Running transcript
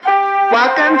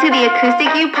Welcome to the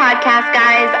Acoustic You podcast,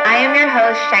 guys. I am your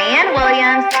host, Cheyenne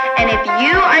Williams, and if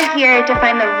you are here to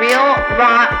find the real,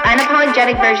 raw,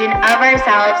 unapologetic version of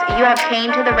ourselves, you have came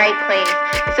to the right place.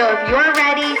 So if you're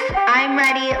ready, I'm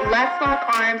ready. Let's lock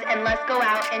arms and let's go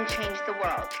out and change the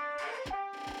world.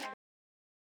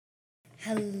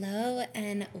 Hello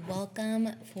and welcome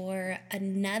for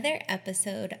another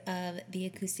episode of the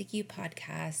Acoustic You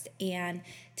podcast. And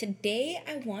today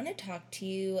I want to talk to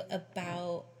you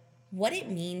about what it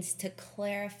means to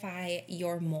clarify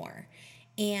your more.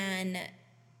 And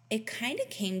it kind of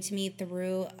came to me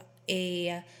through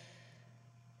a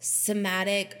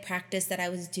somatic practice that I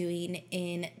was doing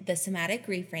in the somatic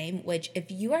reframe, which if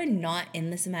you are not in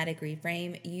the somatic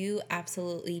reframe, you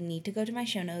absolutely need to go to my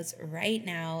show notes right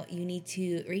now. You need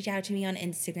to reach out to me on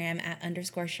Instagram at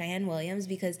 _Cheyenne Williams,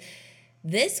 because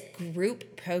this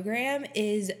group program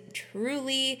is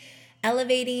truly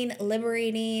elevating,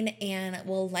 liberating, and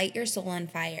will light your soul on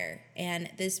fire.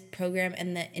 And this program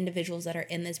and the individuals that are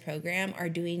in this program are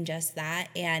doing just that.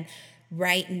 And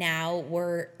right now,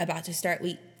 we're about to start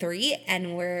week 3,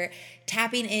 and we're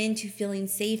tapping into feeling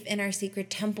safe in our sacred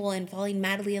temple and falling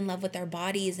madly in love with our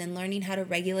bodies and learning how to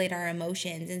regulate our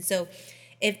emotions. And so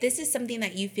if this is something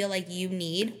that you feel like you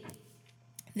need,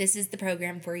 this is the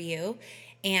program for you.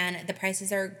 And the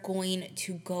prices are going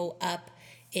to go up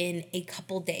in a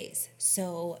couple days.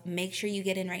 So make sure you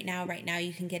get in right now. Right now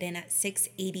you can get in at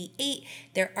 $688.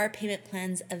 There are payment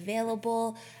plans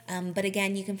available. But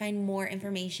again, you can find more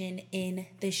information in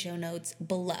the show notes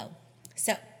below.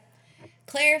 So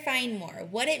clarifying more,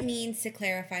 what it means to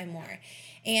clarify more.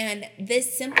 And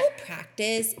this simple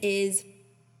practice is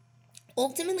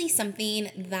ultimately something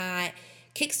that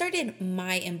kickstarted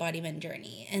my embodiment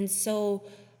journey. And so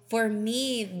for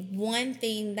me, one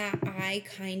thing that I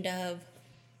kind of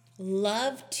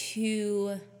love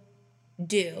to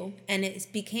do, and it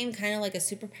became kind of like a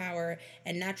superpower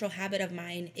and natural habit of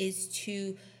mine, is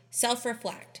to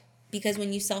self-reflect. Because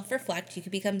when you self-reflect, you can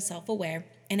become self-aware.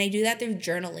 And I do that through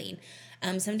journaling.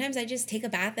 Sometimes I just take a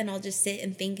bath and I'll just sit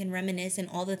and think and reminisce and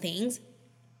all the things.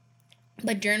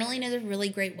 But journaling is a really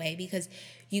great way because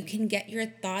you can get your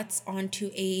thoughts onto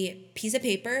a piece of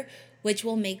paper, which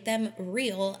will make them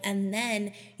real, and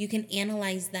then you can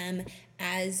analyze them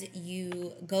as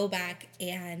you go back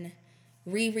and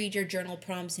reread your journal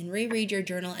prompts and reread your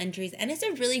journal entries. And it's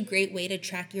a really great way to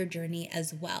track your journey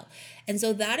as well. And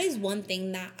so that is one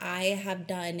thing that I have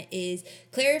done, is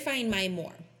clarifying my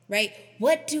more, right?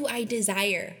 What do I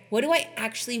desire? What do I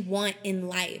actually want in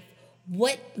life?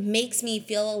 What makes me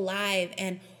feel alive,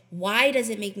 and why does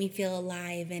it make me feel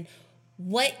alive? And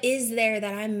what is there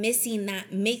that I'm missing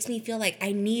that makes me feel like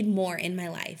I need more in my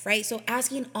life, right? So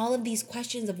asking all of these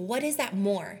questions of what is that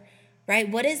more, right?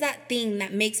 What is that thing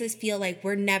that makes us feel like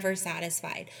we're never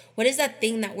satisfied? What is that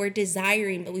thing that we're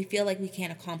desiring but we feel like we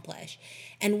can't accomplish?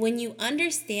 And when you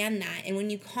understand that, and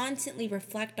when you constantly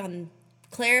reflect on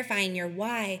clarifying your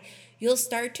why, you'll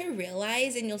start to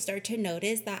realize and you'll start to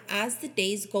notice that as the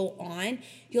days go on,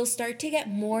 you'll start to get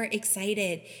more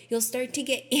excited. You'll start to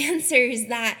get answers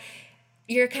that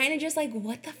you're kind of just like,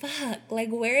 what the fuck? Like,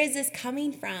 where is this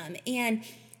coming from? And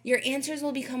your answers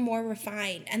will become more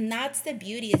refined. And that's the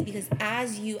beauty, is because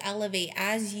as you elevate,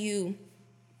 as you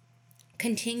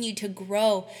continue to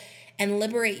grow and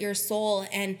liberate your soul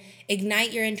and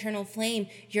ignite your internal flame,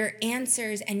 your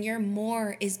answers and your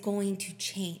more is going to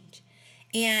change.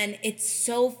 And it's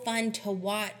so fun to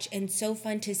watch and so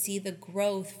fun to see the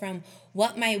growth from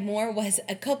what my more was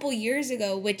a couple years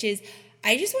ago, which is,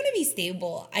 I just want to be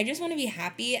stable. I just want to be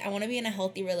happy. I want to be in a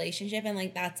healthy relationship, and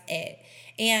like, that's it.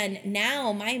 And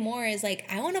now my more is like,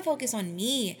 I want to focus on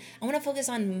me. I want to focus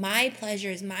on my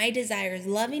pleasures, my desires,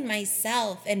 loving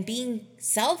myself and being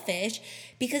selfish,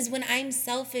 because when I'm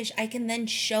selfish, I can then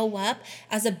show up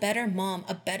as a better mom,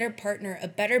 a better partner, a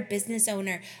better business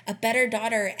owner, a better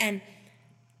daughter. And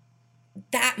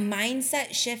that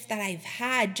mindset shift that I've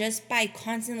had just by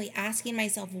constantly asking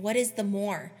myself, what is the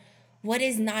more? What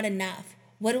is not enough?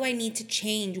 What do I need to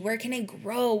change? Where can I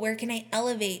grow? Where can I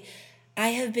elevate? I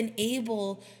have been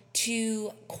able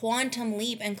to quantum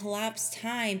leap and collapse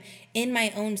time in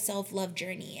my own self-love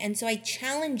journey. And so I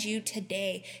challenge you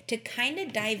today to kind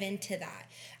of dive into that.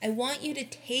 I want you to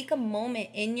take a moment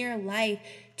in your life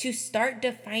to start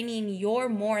defining your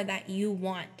more that you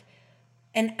want.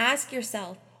 And ask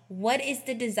yourself, what is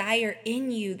the desire in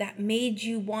you that made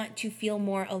you want to feel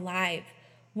more alive?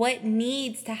 What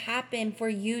needs to happen for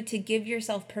you to give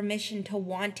yourself permission to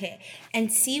want it?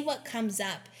 And see what comes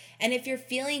up. And if you're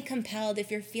feeling compelled, if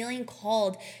you're feeling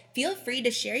called, feel free to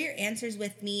share your answers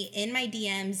with me in my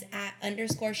DMs at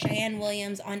 _Cheyenne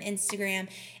Williams on Instagram.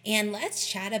 And let's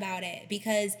chat about it,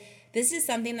 because this is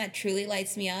something that truly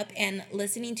lights me up, and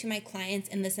listening to my clients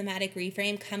in the somatic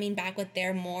reframe coming back with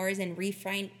their mores and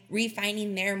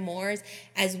refining their mores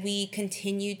as we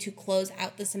continue to close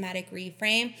out the somatic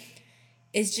reframe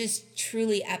is just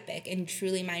truly epic and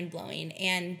truly mind-blowing,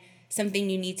 and something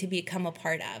you need to become a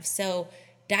part of. So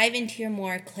dive into your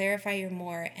more, clarify your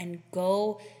more, and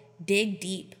go dig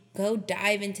deep. Go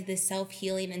dive into this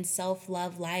self-healing and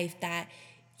self-love life that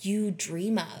you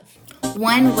dream of.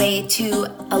 One way to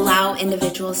allow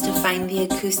individuals to find the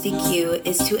acoustic you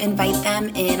is to invite them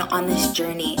in on this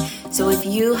journey. So if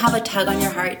you have a tug on your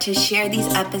heart to share these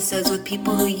episodes with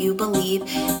people who you believe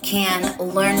can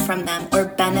learn from them or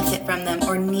benefit from them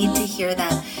or need to hear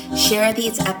them, share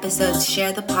these episodes,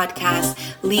 share the podcast,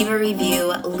 leave a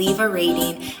review, leave a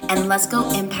rating, and let's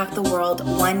go impact the world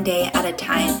one day at a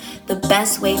time. The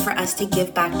best way for us to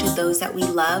give back to those that we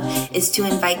love is to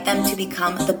invite them to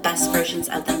become the best versions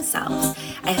of themselves.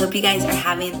 I hope you guys are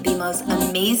having the most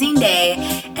amazing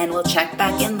day, and we'll check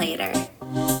back in later.